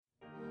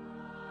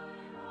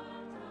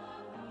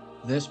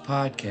This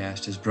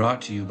podcast is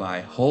brought to you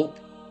by Hope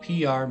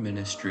PR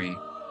Ministry.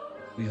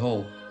 We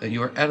hope that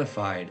you are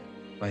edified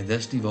by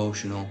this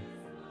devotional.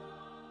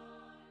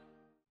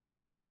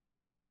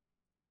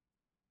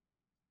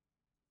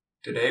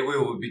 Today we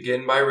will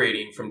begin by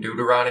reading from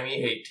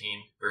Deuteronomy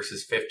 18,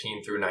 verses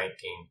 15 through 19.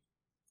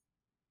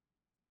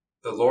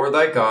 The Lord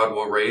thy God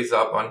will raise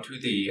up unto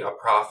thee a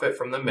prophet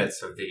from the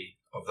midst of thee,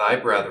 of thy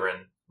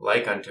brethren,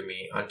 like unto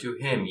me, unto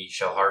him ye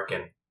shall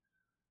hearken.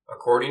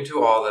 According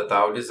to all that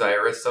thou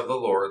desirest of the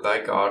Lord thy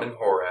God in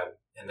Horeb,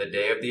 in the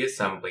day of the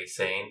assembly,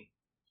 saying,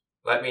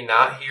 Let me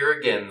not hear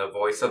again the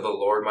voice of the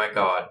Lord my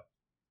God,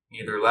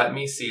 neither let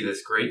me see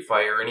this great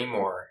fire any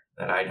more,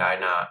 that I die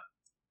not.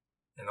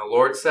 And the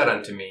Lord said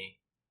unto me,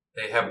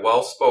 They have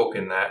well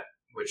spoken that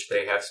which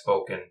they have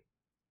spoken.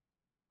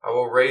 I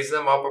will raise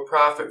them up a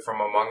prophet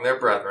from among their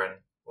brethren,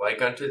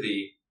 like unto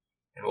thee,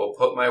 and will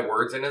put my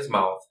words in his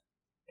mouth,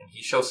 and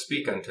he shall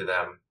speak unto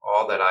them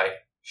all that I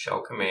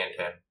shall command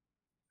him.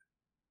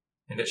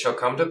 And it shall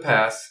come to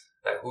pass,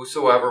 that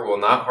whosoever will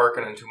not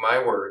hearken unto my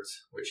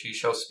words, which he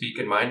shall speak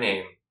in my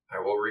name,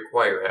 I will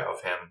require it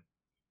of him.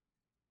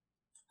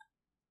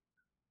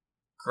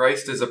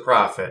 Christ is a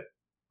prophet,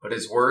 but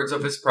his words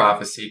of his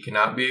prophecy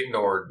cannot be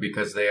ignored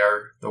because they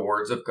are the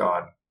words of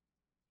God.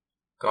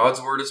 God's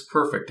word is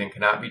perfect and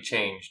cannot be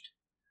changed.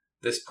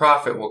 This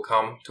prophet will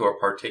come to a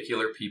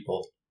particular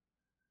people.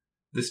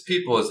 This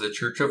people is the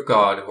church of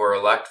God who are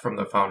elect from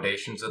the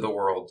foundations of the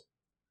world.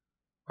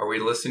 Are we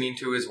listening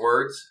to his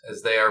words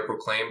as they are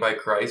proclaimed by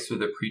Christ through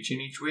the preaching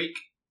each week?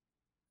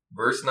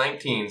 Verse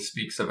 19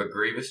 speaks of a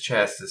grievous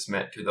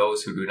chastisement to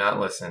those who do not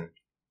listen.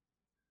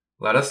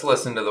 Let us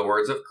listen to the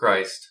words of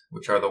Christ,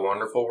 which are the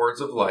wonderful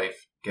words of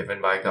life given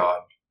by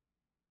God.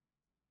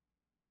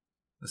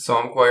 The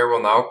psalm choir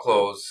will now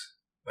close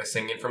by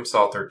singing from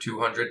Psalter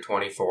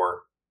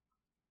 224.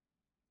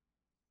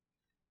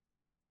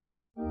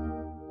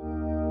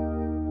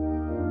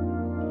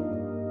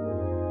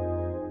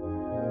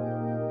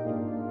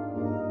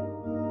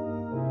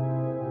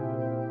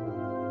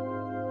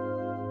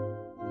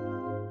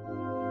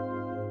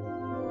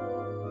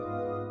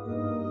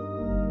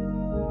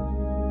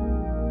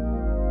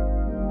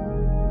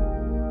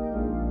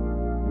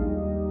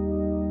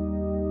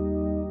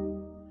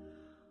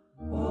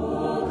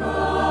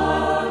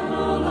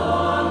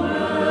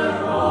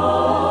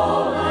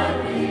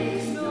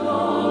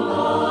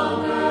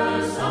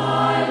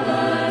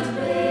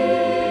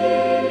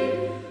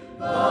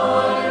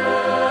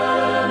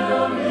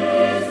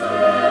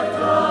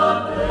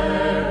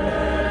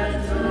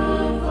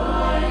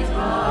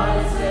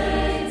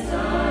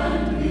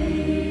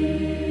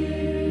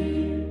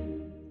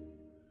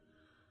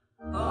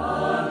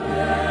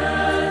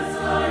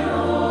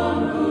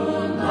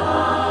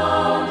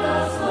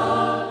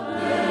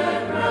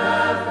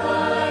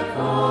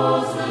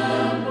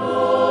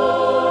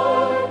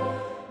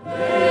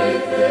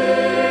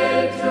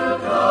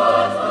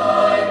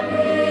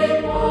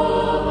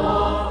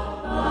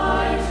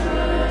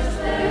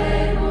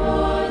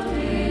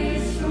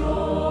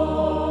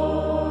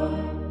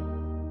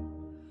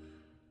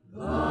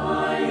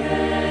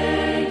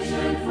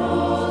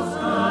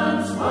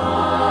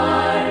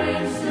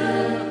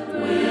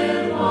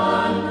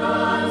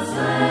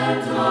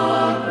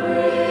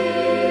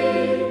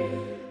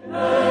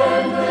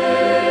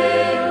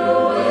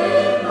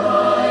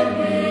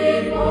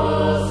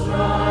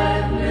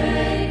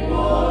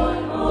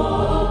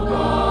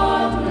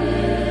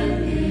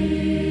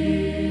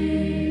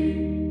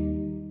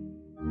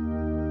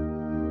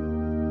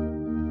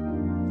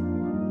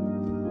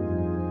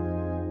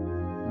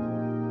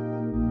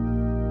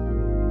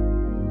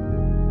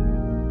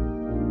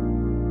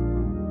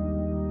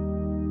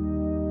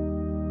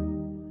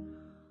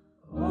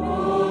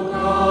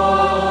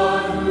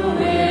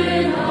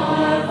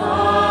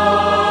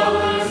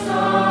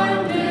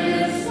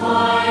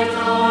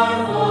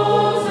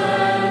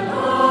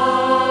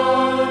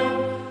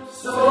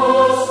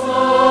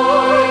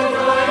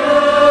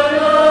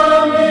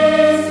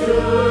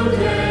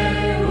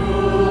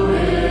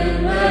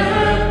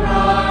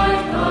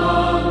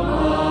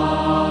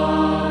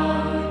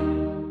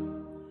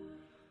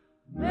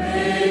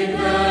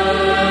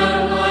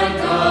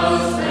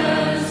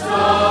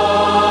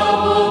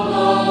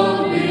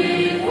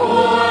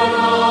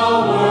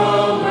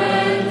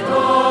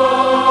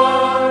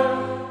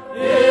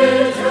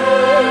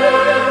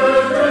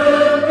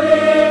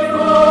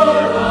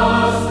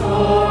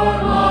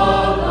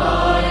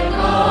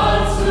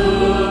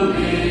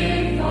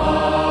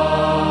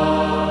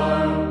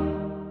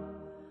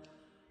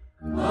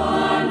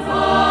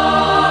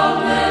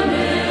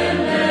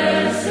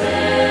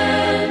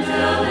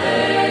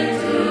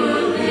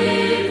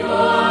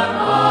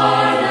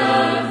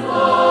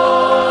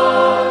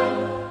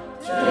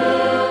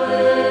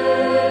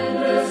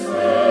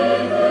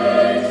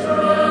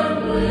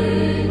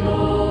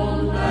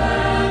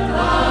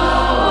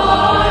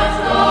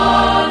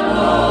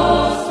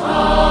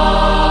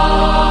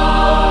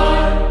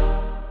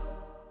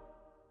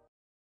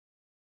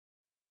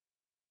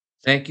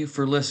 Thank you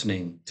for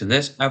listening to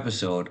this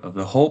episode of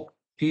the Hope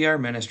PR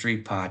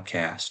Ministry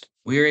podcast.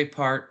 We are a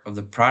part of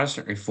the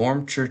Protestant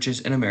Reformed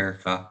Churches in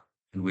America,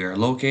 and we are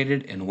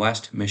located in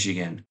West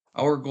Michigan.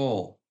 Our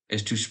goal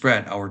is to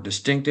spread our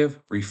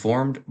distinctive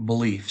Reformed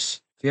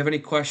beliefs. If you have any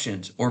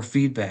questions or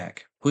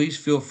feedback, please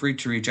feel free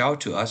to reach out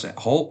to us at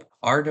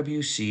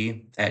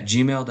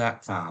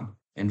hoperwc@gmail.com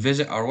and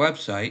visit our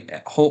website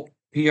at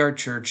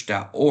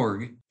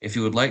hopeprchurch.org if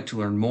you would like to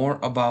learn more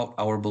about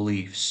our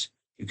beliefs.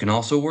 You can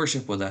also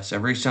worship with us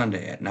every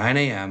Sunday at 9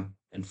 a.m.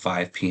 and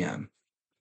 5 p.m.